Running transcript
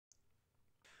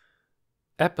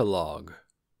Epilogue.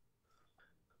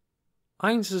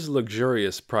 Ainz's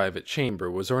luxurious private chamber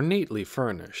was ornately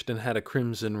furnished and had a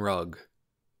crimson rug.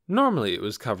 Normally it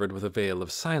was covered with a veil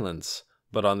of silence,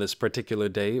 but on this particular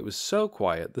day it was so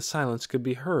quiet the silence could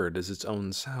be heard as its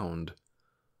own sound.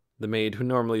 The maid who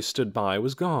normally stood by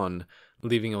was gone,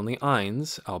 leaving only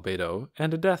Ainz, Albedo,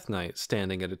 and a Death Knight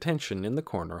standing at attention in the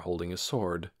corner holding a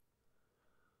sword.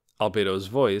 Albedo's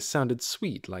voice sounded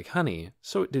sweet like honey,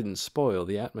 so it didn't spoil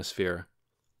the atmosphere.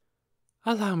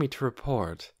 "Allow me to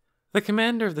report. The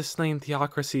commander of the slain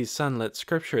theocracy's sunlit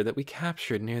scripture that we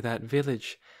captured near that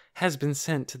village has been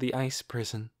sent to the ice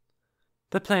prison.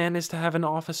 The plan is to have an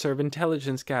officer of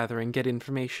intelligence gathering get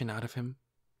information out of him."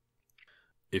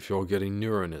 "If you're getting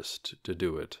Neuronist to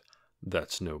do it,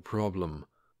 that's no problem.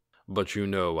 But you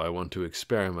know I want to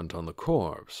experiment on the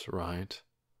corpse, right?"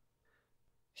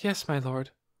 "Yes, my lord."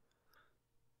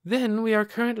 "Then we are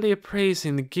currently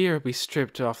appraising the gear we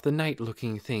stripped off the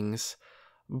night-looking things,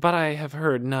 but I have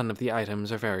heard none of the items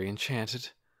are very enchanted.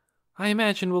 I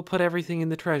imagine we'll put everything in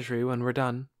the treasury when we're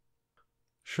done."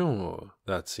 "Sure,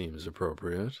 that seems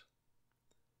appropriate."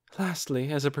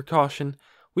 "Lastly, as a precaution,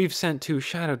 we've sent 2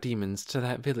 shadow demons to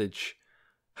that village.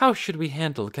 How should we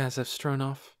handle Gazef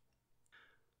Stronov?"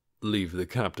 "Leave the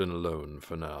captain alone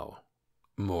for now.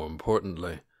 More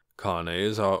importantly, Kane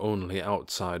is our only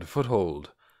outside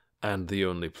foothold, and the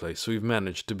only place we've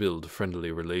managed to build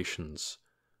friendly relations.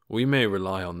 We may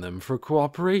rely on them for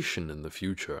cooperation in the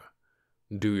future.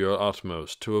 Do your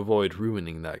utmost to avoid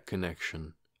ruining that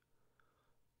connection."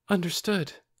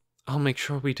 "Understood. I'll make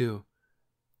sure we do.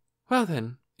 Well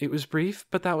then, it was brief,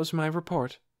 but that was my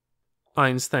report."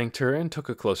 Ainz thanked her and took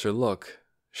a closer look.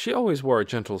 She always wore a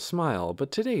gentle smile, but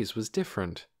today's was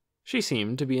different. She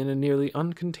seemed to be in a nearly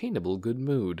uncontainable good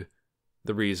mood.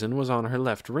 The reason was on her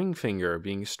left ring finger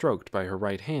being stroked by her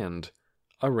right hand,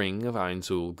 a ring of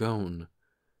Ainzul Gone.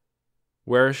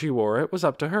 Where she wore it was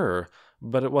up to her,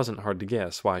 but it wasn't hard to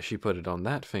guess why she put it on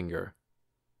that finger.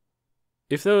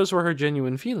 If those were her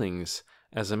genuine feelings,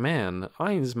 as a man,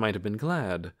 Ainz might have been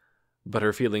glad, but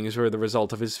her feelings were the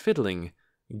result of his fiddling.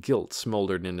 Guilt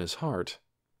smoldered in his heart.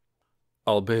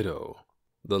 "Albedo,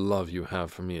 the love you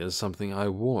have for me is something I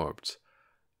warped.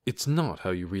 It's not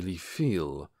how you really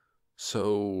feel.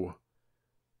 So..."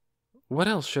 What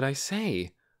else should I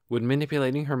say? Would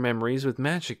manipulating her memories with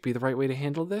magic be the right way to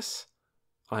handle this?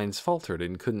 Ainz faltered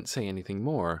and couldn't say anything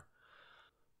more.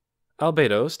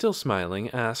 Albedo, still smiling,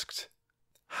 asked,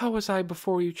 "How was I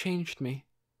before you changed me?"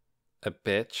 "A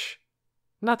bitch."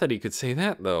 Not that he could say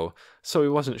that, though, so he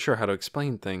wasn't sure how to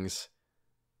explain things.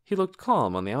 He looked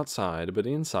calm on the outside, but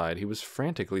inside he was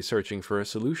frantically searching for a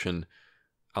solution.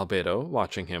 Albedo,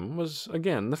 watching him, was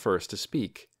again the first to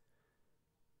speak.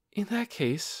 "In that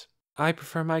case, I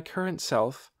prefer my current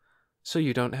self, so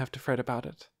you don't have to fret about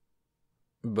it."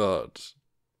 But...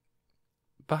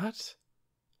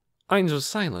 Ainz was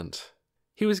silent.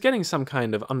 He was getting some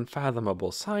kind of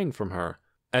unfathomable sign from her,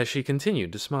 as she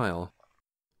continued to smile.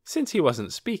 Since he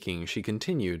wasn't speaking, she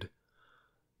continued.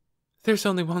 "There's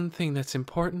only one thing that's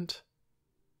important."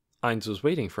 Ainz was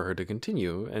waiting for her to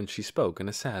continue, and she spoke in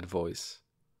a sad voice.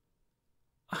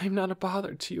 "I'm not a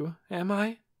bother to you, am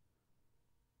I?"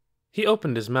 He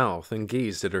opened his mouth and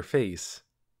gazed at her face.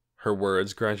 Her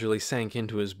words gradually sank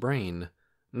into his brain,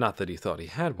 not that he thought he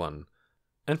had one,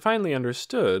 and finally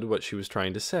understood what she was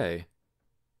trying to say.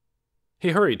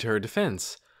 He hurried to her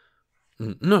defense.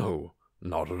 "No,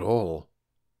 not at all."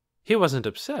 He wasn't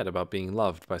upset about being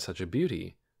loved by such a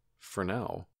beauty, for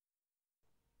now.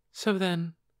 "So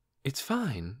then, it's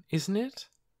fine, isn't it?"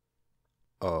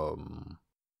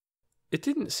 It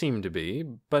didn't seem to be,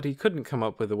 but he couldn't come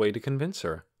up with a way to convince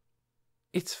her.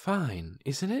 "It's fine,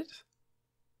 isn't it?"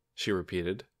 she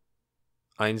repeated.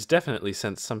 Ainz definitely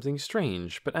sensed something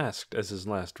strange, but asked as his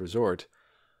last resort.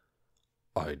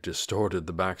 "I distorted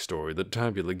the backstory that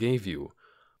Tabula gave you.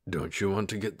 Don't you want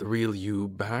to get the real you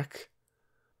back?"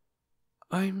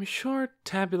 "I'm sure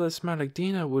Tabulus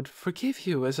Maligdina would forgive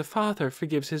you as a father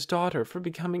forgives his daughter for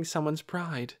becoming someone's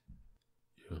bride."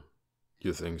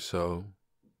 You think so?"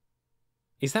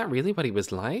 Is that really what he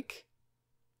was like?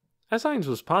 As Ainz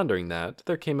was pondering that,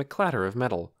 there came a clatter of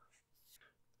metal.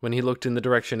 When he looked in the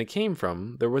direction it came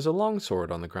from, there was a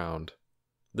longsword on the ground.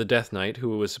 The Death Knight who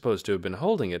was supposed to have been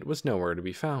holding it was nowhere to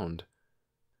be found.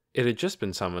 It had just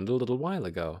been summoned a little while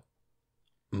ago.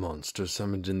 "Monsters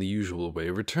summoned in the usual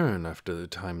way return after the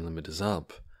time limit is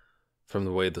up. From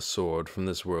the way the sword from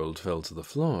this world fell to the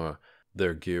floor,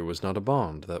 their gear was not a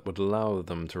bond that would allow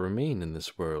them to remain in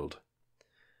this world.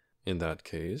 In that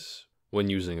case, when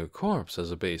using a corpse as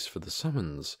a base for the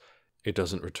summons, it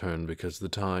doesn't return because the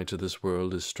tie to this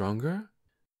world is stronger?"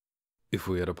 If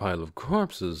we had a pile of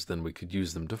corpses, then we could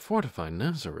use them to fortify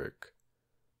Nazarick.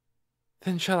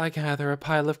 Then shall I gather a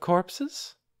pile of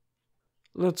corpses?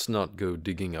 Let's not go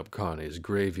digging up Kane's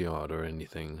graveyard or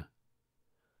anything.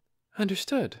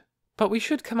 Understood. But we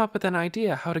should come up with an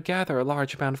idea how to gather a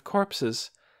large amount of corpses.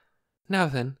 Now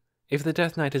then, if the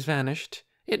Death Knight has vanished,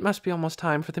 it must be almost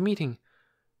time for the meeting.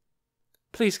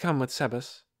 Please come with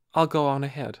Sebas. I'll go on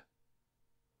ahead.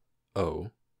 Oh,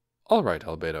 all right,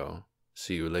 Albedo.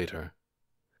 See you later.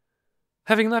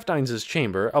 Having left Ainz's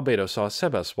chamber, Albedo saw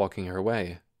Sebas walking her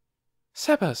way.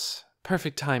 Sebas!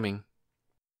 Perfect timing.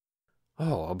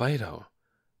 Oh, Albedo.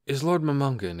 Is Lord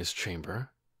Momonga in his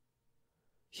chamber?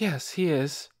 Yes, he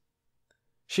is.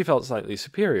 She felt slightly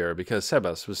superior because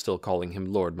Sebas was still calling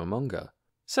him Lord Momonga.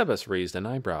 Sebas raised an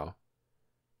eyebrow.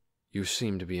 You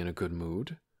seem to be in a good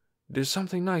mood. Did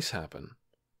something nice happen?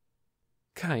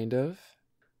 Kind of.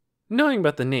 Knowing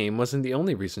about the name wasn't the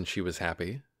only reason she was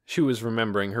happy. She was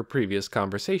remembering her previous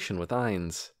conversation with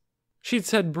Ainz. She'd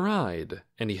said bride,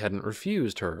 and he hadn't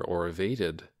refused her or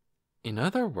evaded. In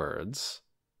other words,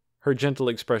 her gentle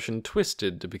expression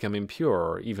twisted to become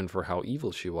impure even for how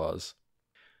evil she was.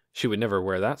 She would never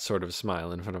wear that sort of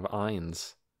smile in front of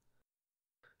Ainz.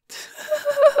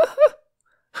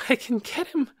 I can get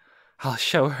him. I'll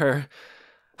show her.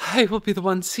 I will be the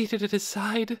one seated at his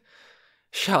side.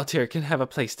 Shaltir can have a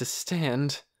place to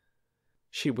stand.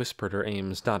 She whispered her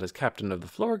aims not as captain of the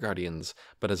Floor Guardians,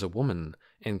 but as a woman,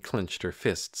 and clenched her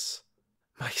fists.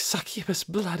 My succubus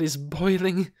blood is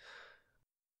boiling.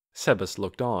 Sebas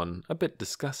looked on, a bit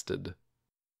disgusted.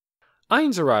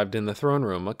 Ainz arrived in the throne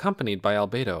room, accompanied by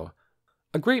Albedo.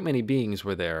 A great many beings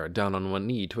were there, down on one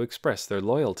knee to express their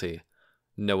loyalty.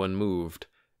 No one moved.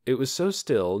 It was so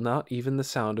still, not even the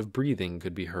sound of breathing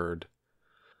could be heard.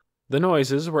 The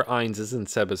noises were Ainz's and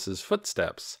Sebas's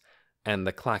footsteps, and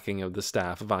the clacking of the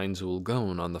staff of Ainz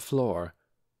Gon on the floor.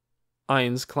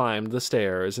 Ainz climbed the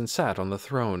stairs and sat on the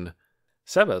throne.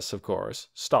 Sebas, of course,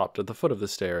 stopped at the foot of the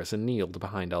stairs and kneeled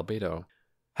behind Albedo.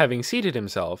 Having seated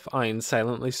himself, Ainz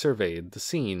silently surveyed the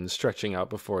scene stretching out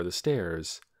before the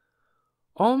stairs.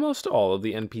 Almost all of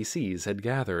the NPCs had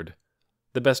gathered.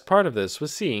 The best part of this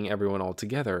was seeing everyone all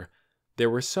together. There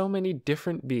were so many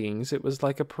different beings it was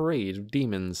like a parade of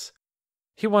demons.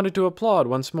 He wanted to applaud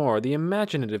once more the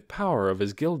imaginative power of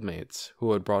his guildmates,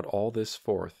 who had brought all this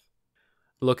forth.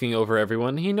 Looking over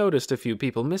everyone, he noticed a few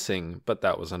people missing, but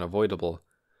that was unavoidable.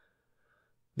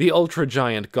 The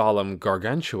ultra-giant golem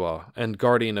Gargantua and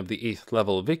guardian of the 8th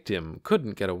level victim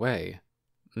couldn't get away.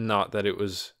 Not that it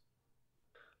was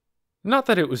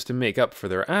to make up for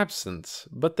their absence,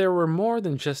 but there were more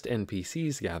than just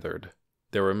NPCs gathered.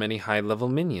 There were many high-level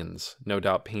minions, no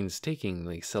doubt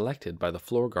painstakingly selected by the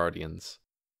Floor Guardians.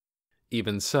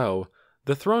 Even so,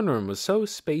 the throne room was so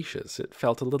spacious it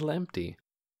felt a little empty.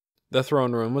 The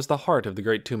throne room was the heart of the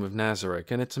Great Tomb of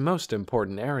Nazarick and its most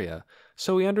important area,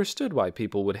 so he understood why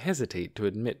people would hesitate to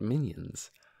admit minions.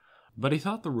 But he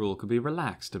thought the rule could be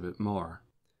relaxed a bit more.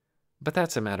 But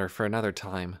that's a matter for another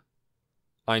time.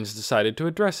 Ainz decided to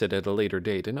address it at a later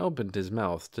date and opened his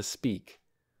mouth to speak.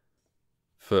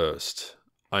 First,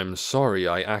 I'm sorry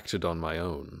I acted on my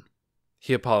own.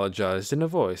 He apologized in a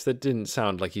voice that didn't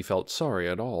sound like he felt sorry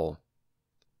at all.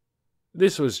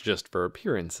 This was just for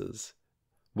appearances.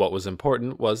 What was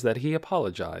important was that he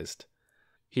apologized.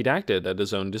 He'd acted at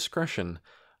his own discretion,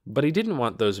 but he didn't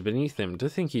want those beneath him to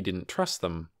think he didn't trust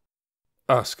them.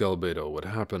 Ask Albedo what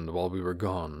happened while we were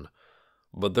gone,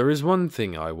 but there is one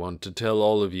thing I want to tell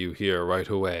all of you here right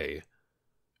away.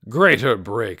 Greater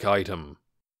break item!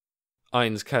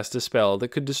 Ainz cast a spell that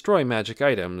could destroy magic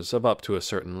items of up to a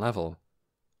certain level.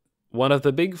 One of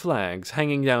the big flags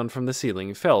hanging down from the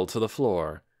ceiling fell to the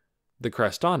floor. The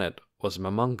crest on it was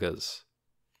Momonga's.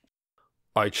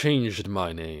 I changed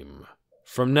my name.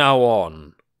 From now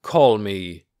on, call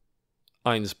me...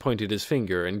 Ainz pointed his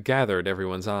finger and gathered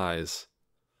everyone's eyes.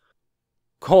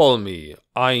 Call me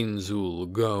Ainz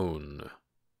Gon.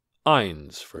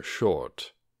 Ainz for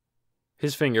short.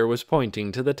 His finger was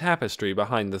pointing to the tapestry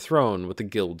behind the throne with the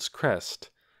guild's crest.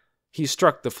 He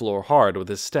struck the floor hard with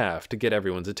his staff to get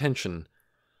everyone's attention.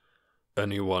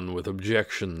 Anyone with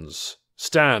objections,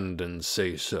 stand and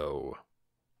say so.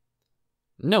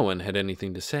 No one had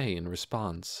anything to say in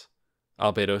response.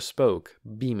 Albedo spoke,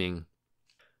 beaming.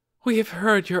 We have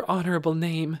heard your honorable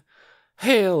name.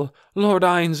 Hail, Lord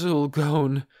Ainz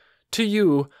Gon! To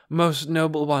you, most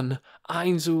noble one,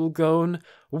 Ainz Gon,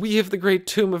 we of the Great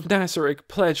Tomb of Nazarick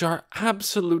pledge our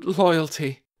absolute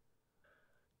loyalty.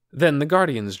 Then the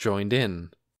Guardians joined in.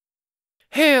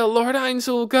 Hail, Lord Ainz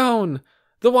Gon!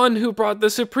 The one who brought the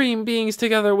supreme beings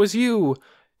together was you.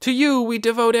 To you we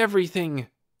devote everything.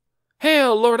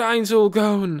 Hail, Lord Ainz and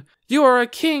Co! You are a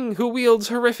king who wields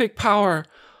horrific power.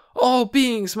 All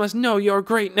beings must know your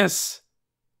greatness.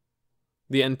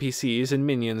 The NPCs and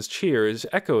minions' cheers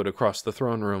echoed across the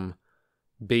throne room.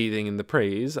 Bathing in the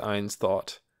praise, Ainz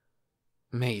thought,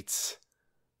 Mates,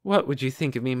 what would you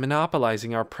think of me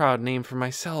monopolizing our proud name for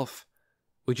myself?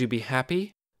 Would you be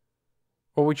happy?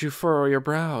 Or would you furrow your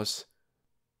brows?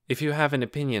 If you have an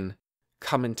opinion,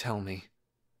 come and tell me.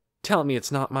 Tell me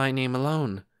it's not my name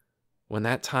alone. When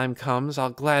that time comes, I'll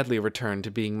gladly return to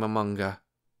being Momonga.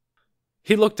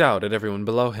 He looked out at everyone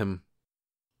below him.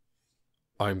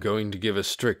 I'm going to give a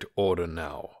strict order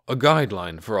now, a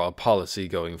guideline for our policy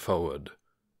going forward.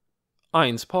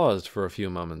 Ainz paused for a few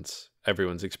moments.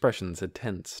 Everyone's expressions had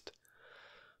tensed.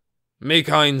 Make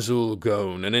Ainz and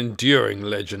Co an enduring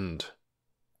legend.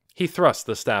 He thrust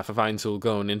the staff of Ainz and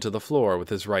Co into the floor with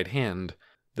his right hand.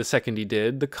 The second he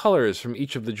did, the colors from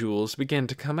each of the jewels began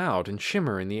to come out and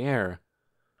shimmer in the air.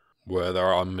 Where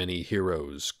there are many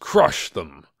heroes, crush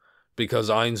them, because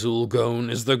Ainz and Co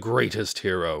is the greatest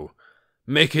hero.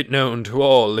 Make it known to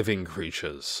all living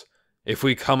creatures. If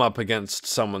we come up against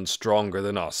someone stronger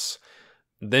than us,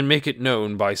 then make it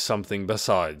known by something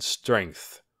besides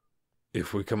strength.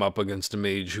 If we come up against a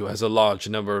mage who has a large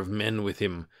number of men with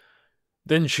him,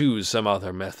 then choose some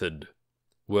other method.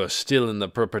 We're still in the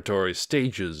preparatory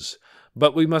stages,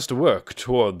 but we must work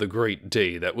toward the great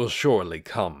day that will surely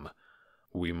come.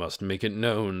 We must make it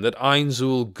known that Ainz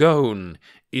and Co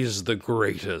is the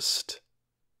greatest.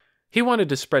 He wanted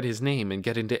to spread his name and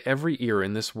get into every ear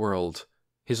in this world.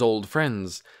 His old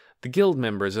friends, the guild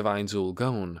members of Ainz and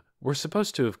Co, were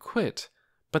supposed to have quit,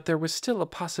 but there was still a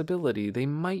possibility they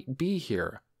might be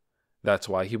here. That's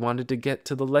why he wanted to get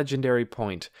to the legendary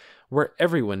point where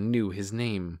everyone knew his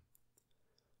name.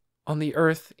 On the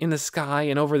earth, in the sky,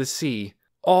 and over the sea,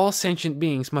 all sentient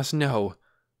beings must know.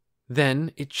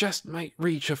 Then it just might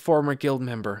reach a former guild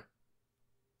member.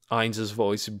 Ainz's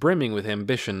voice, brimming with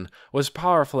ambition, was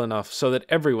powerful enough so that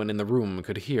everyone in the room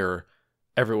could hear.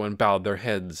 Everyone bowed their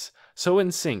heads, so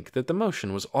in sync that the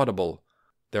motion was audible.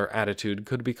 Their attitude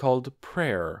could be called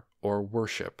prayer or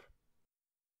worship.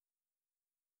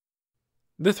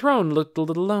 The throne looked a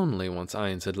little lonely once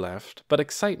Ainz had left, but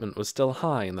excitement was still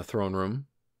high in the throne room.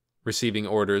 Receiving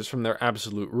orders from their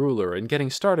absolute ruler and getting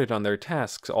started on their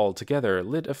tasks all together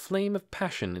lit a flame of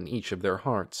passion in each of their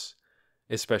hearts.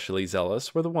 Especially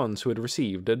zealous were the ones who had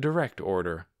received a direct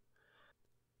order.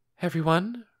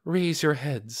 Everyone, raise your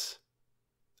heads.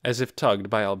 As if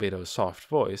tugged by Albedo's soft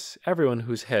voice, everyone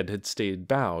whose head had stayed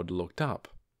bowed looked up.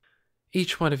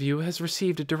 Each one of you has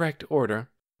received a direct order.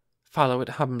 Follow it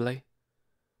humbly.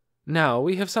 Now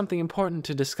we have something important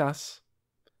to discuss.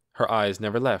 Her eyes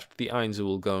never left the Ainz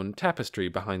and Co tapestry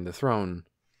behind the throne.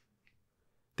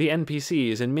 The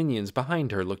NPCs and minions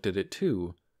behind her looked at it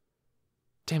too.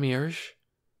 Demiurge,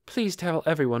 please tell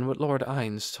everyone what Lord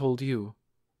Ainz told you.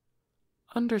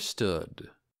 Understood.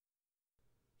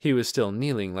 He was still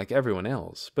kneeling like everyone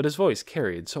else, but his voice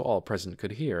carried so all present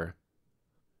could hear.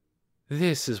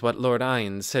 This is what Lord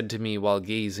Ainz said to me while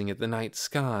gazing at the night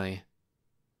sky.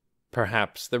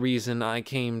 Perhaps the reason I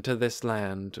came to this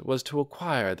land was to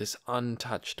acquire this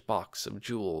untouched box of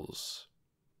jewels.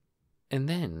 And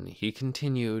then he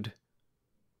continued,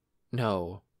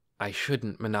 No, I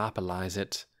shouldn't monopolize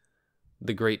it.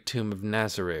 The great tomb of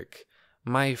Nazarick,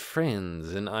 my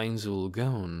friends in Ainz and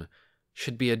Co,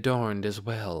 should be adorned as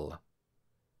well.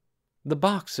 The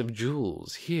box of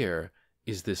jewels here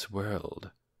is this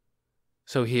world.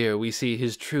 So here we see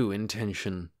his true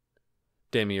intention.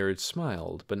 Demiurge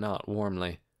smiled, but not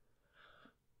warmly.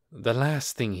 The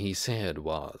last thing he said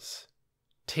was,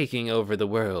 taking over the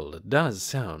world does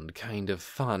sound kind of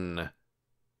fun.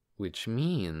 Which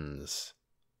means...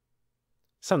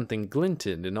 Something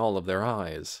glinted in all of their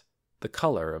eyes, the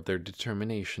color of their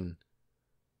determination.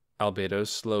 Albedo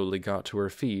slowly got to her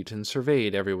feet and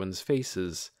surveyed everyone's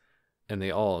faces, and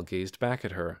they all gazed back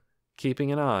at her,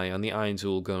 keeping an eye on the Ainz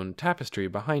and Co tapestry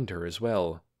behind her as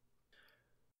well.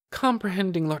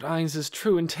 Comprehending Lord Ainz's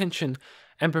true intention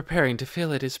and preparing to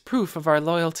fill it is proof of our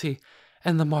loyalty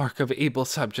and the mark of able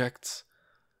subjects.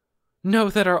 Know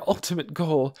that our ultimate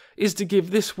goal is to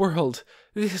give this world,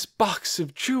 this box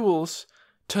of jewels,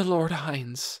 to Lord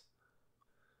Ainz.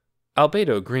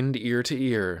 Albedo grinned ear to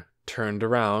ear, turned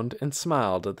around, and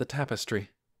smiled at the tapestry.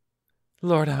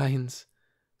 Lord Ainz,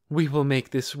 we will make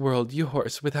this world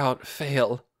yours without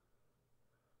fail.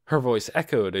 Her voice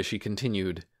echoed as she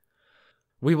continued.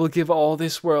 We will give all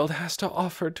this world has to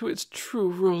offer to its true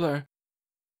ruler,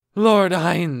 Lord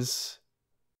Ainz.